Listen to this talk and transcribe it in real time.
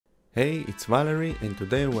Hey, it's Valerie and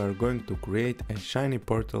today we are going to create a shiny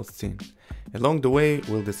portal scene. Along the way,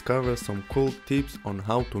 we'll discover some cool tips on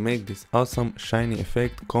how to make this awesome shiny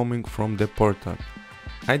effect coming from the portal.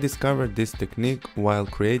 I discovered this technique while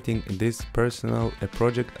creating this personal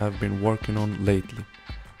project I've been working on lately.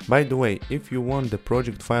 By the way, if you want the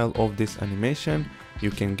project file of this animation,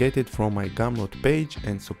 you can get it from my Gumroad page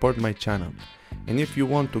and support my channel. And if you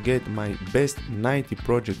want to get my best 90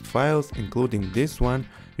 project files, including this one,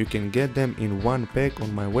 you can get them in one pack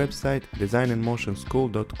on my website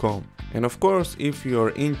designandmotionschool.com. And of course, if you are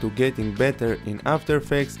into getting better in After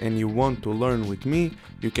Effects and you want to learn with me,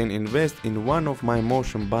 you can invest in one of my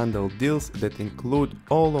motion bundle deals that include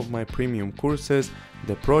all of my premium courses,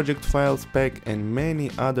 the project files pack and many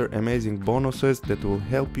other amazing bonuses that will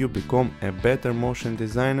help you become a better motion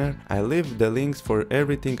designer. I leave the links for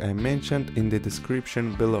everything I mentioned in the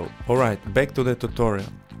description below. Alright, back to the tutorial.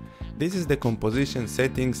 This is the composition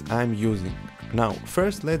settings I'm using. Now,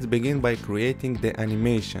 first let's begin by creating the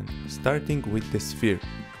animation, starting with the sphere.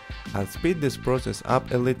 I'll speed this process up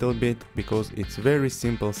a little bit because it's very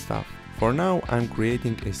simple stuff. For now, I'm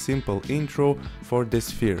creating a simple intro for the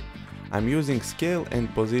sphere. I'm using scale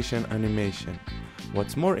and position animation.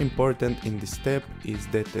 What's more important in this step is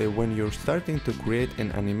that when you're starting to create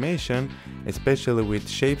an animation, especially with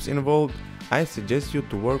shapes involved, I suggest you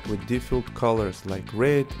to work with default colors like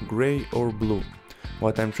red, gray or blue.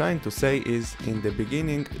 What I'm trying to say is, in the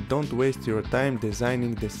beginning, don't waste your time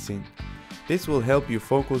designing the scene. This will help you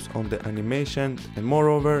focus on the animation and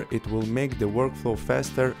moreover, it will make the workflow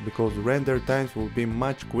faster because render times will be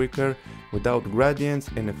much quicker without gradients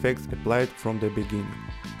and effects applied from the beginning.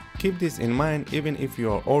 Keep this in mind even if you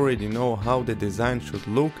already know how the design should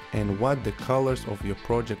look and what the colors of your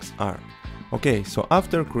projects are. Okay, so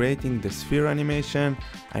after creating the sphere animation,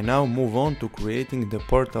 I now move on to creating the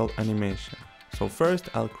portal animation. So first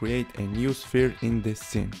I'll create a new sphere in this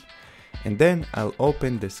scene. And then I'll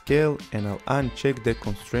open the scale and I'll uncheck the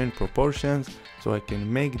constraint proportions so I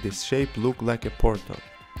can make this shape look like a portal.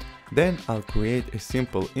 Then I'll create a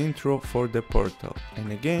simple intro for the portal.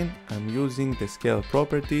 And again, I'm using the scale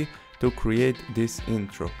property to create this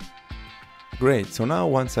intro. Great, so now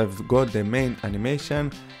once I've got the main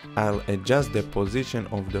animation, I'll adjust the position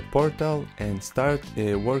of the portal and start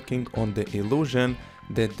working on the illusion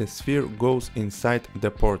that the sphere goes inside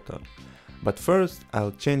the portal. But first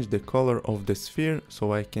I'll change the color of the sphere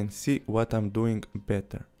so I can see what I'm doing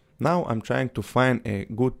better. Now I'm trying to find a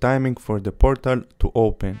good timing for the portal to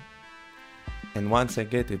open. And once I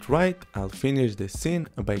get it right, I'll finish the scene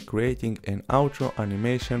by creating an outro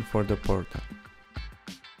animation for the portal.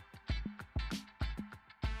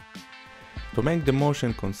 To make the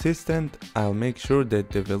motion consistent, I'll make sure that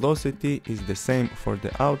the velocity is the same for the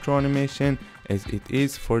outro animation as it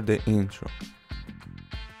is for the intro.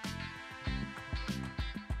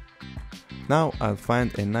 Now I'll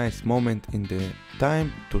find a nice moment in the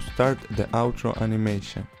time to start the outro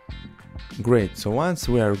animation. Great, so once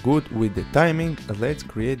we are good with the timing, let's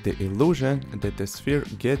create the illusion that the sphere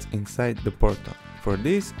gets inside the portal. For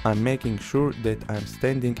this, I'm making sure that I'm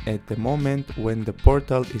standing at the moment when the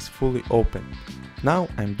portal is fully open. Now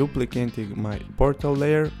I'm duplicating my portal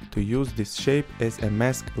layer to use this shape as a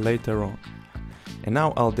mask later on. And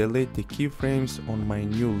now I'll delete the keyframes on my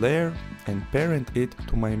new layer and parent it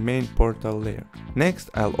to my main portal layer.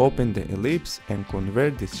 Next, I'll open the ellipse and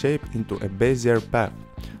convert this shape into a Bezier path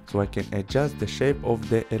so I can adjust the shape of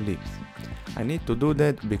the ellipse. I need to do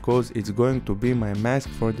that because it's going to be my mask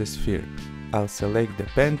for the sphere. I'll select the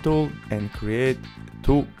pen tool and create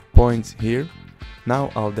 2 points here.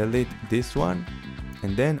 Now I'll delete this one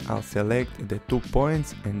and then I'll select the 2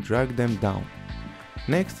 points and drag them down.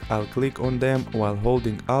 Next, I'll click on them while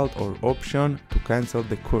holding Alt or Option to cancel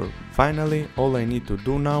the curve. Finally, all I need to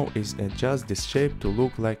do now is adjust this shape to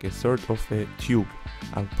look like a sort of a tube.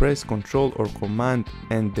 I'll press Ctrl or Command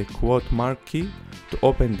and the quote mark key to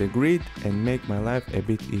open the grid and make my life a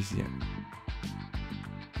bit easier.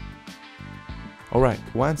 Alright,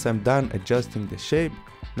 once I'm done adjusting the shape,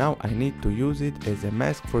 now I need to use it as a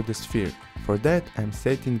mask for the sphere. For that, I'm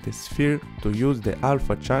setting the sphere to use the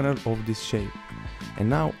alpha channel of this shape. And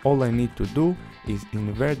now all I need to do is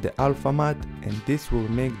invert the alpha matte and this will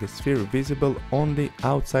make the sphere visible only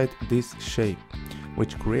outside this shape,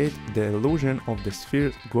 which creates the illusion of the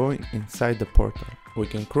sphere going inside the portal. We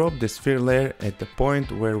can crop the sphere layer at the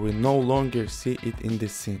point where we no longer see it in the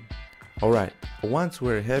scene. Alright, once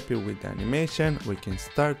we're happy with the animation, we can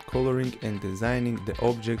start coloring and designing the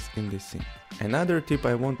objects in the scene. Another tip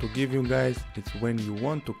I want to give you guys is when you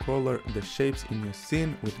want to color the shapes in your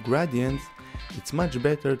scene with gradients, it's much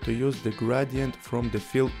better to use the gradient from the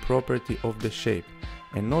fill property of the shape,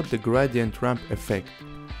 and not the gradient ramp effect.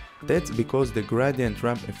 That's because the gradient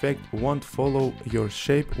ramp effect won't follow your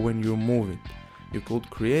shape when you move it. You could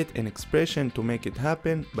create an expression to make it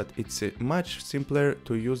happen, but it's much simpler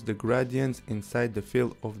to use the gradients inside the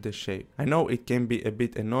fill of the shape. I know it can be a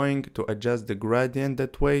bit annoying to adjust the gradient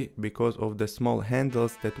that way because of the small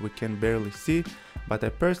handles that we can barely see, but I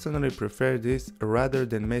personally prefer this rather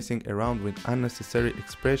than messing around with unnecessary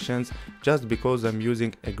expressions just because I'm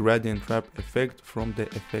using a gradient ramp effect from the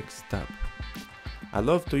Effects tab. I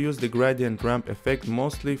love to use the gradient ramp effect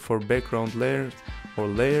mostly for background layers or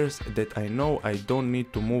layers that I know I don't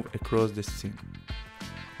need to move across the scene.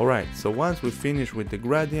 Alright, so once we finish with the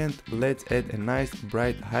gradient, let's add a nice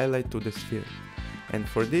bright highlight to the sphere. And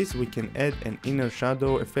for this we can add an inner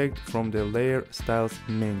shadow effect from the Layer Styles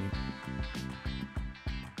menu.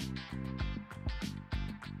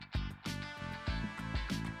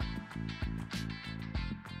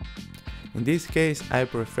 In this case, I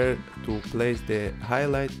prefer to place the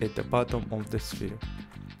highlight at the bottom of the sphere.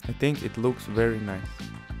 I think it looks very nice.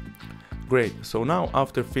 Great, so now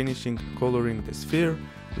after finishing coloring the sphere,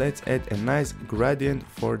 let's add a nice gradient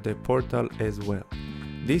for the portal as well.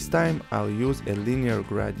 This time I'll use a linear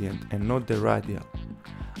gradient and not the radial.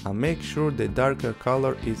 I'll make sure the darker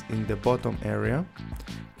color is in the bottom area.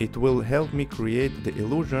 It will help me create the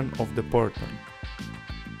illusion of the portal.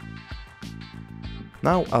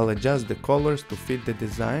 Now I'll adjust the colors to fit the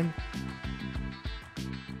design.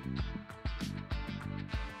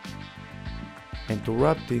 And to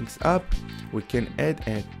wrap things up, we can add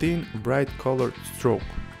a thin bright colored stroke.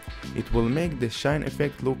 It will make the shine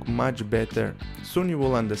effect look much better. Soon you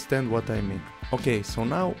will understand what I mean. Okay, so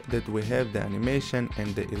now that we have the animation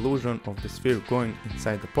and the illusion of the sphere going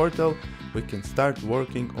inside the portal, we can start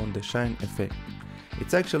working on the shine effect.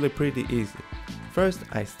 It's actually pretty easy. First,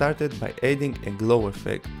 I started by adding a glow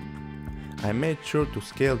effect. I made sure to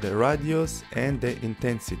scale the radius and the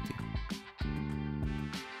intensity.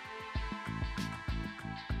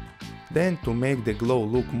 Then, to make the glow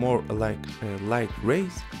look more like light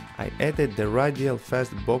rays, I added the radial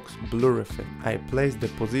fast box blur effect. I placed the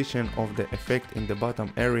position of the effect in the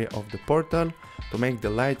bottom area of the portal to make the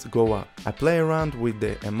lights go up. I play around with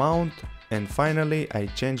the amount, and finally I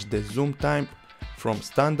changed the zoom type from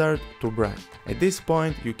standard to bright. At this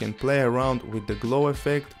point you can play around with the glow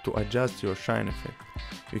effect to adjust your shine effect.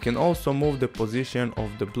 You can also move the position of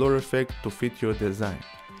the blur effect to fit your design.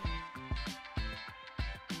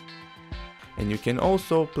 And you can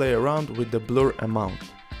also play around with the blur amount.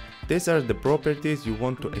 These are the properties you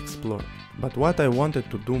want to explore. But what I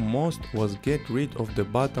wanted to do most was get rid of the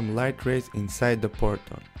bottom light rays inside the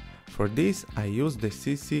portal. For this I used the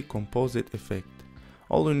CC composite effect.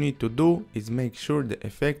 All you need to do is make sure the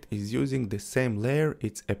effect is using the same layer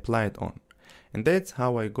it's applied on. And that's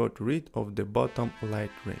how I got rid of the bottom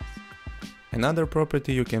light rays. Another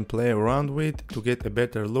property you can play around with to get a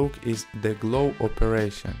better look is the glow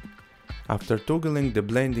operation. After toggling the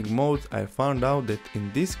blending modes, I found out that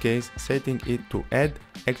in this case setting it to add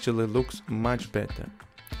actually looks much better.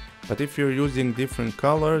 But if you're using different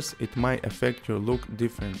colors, it might affect your look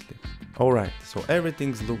differently. Alright, so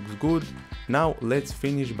everything looks good. Now let's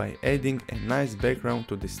finish by adding a nice background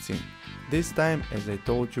to the scene. This time, as I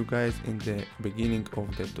told you guys in the beginning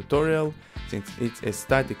of the tutorial, since it's a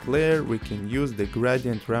static layer, we can use the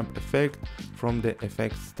gradient ramp effect from the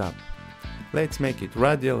Effects tab. Let's make it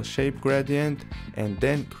radial shape gradient and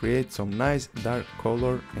then create some nice dark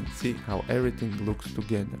color and see how everything looks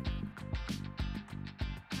together.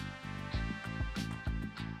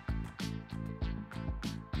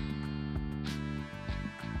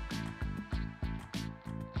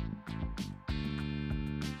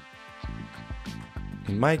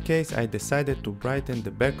 In my case, I decided to brighten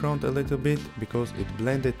the background a little bit because it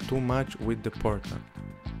blended too much with the portal.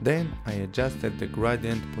 Then I adjusted the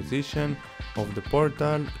gradient position of the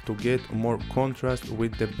portal to get more contrast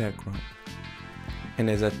with the background. And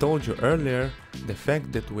as I told you earlier, the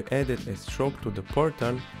fact that we added a stroke to the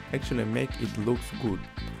portal actually make it looks good.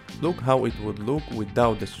 Look how it would look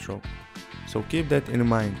without the stroke. So keep that in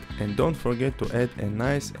mind and don't forget to add a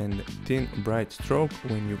nice and thin bright stroke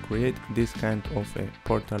when you create this kind of a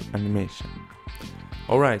portal animation.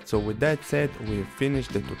 Alright, so with that said, we've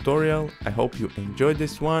finished the tutorial. I hope you enjoyed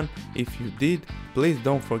this one. If you did, please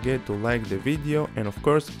don't forget to like the video and of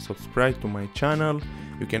course subscribe to my channel.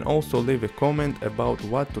 You can also leave a comment about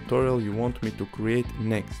what tutorial you want me to create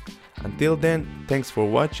next. Until then, thanks for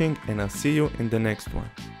watching and I'll see you in the next one.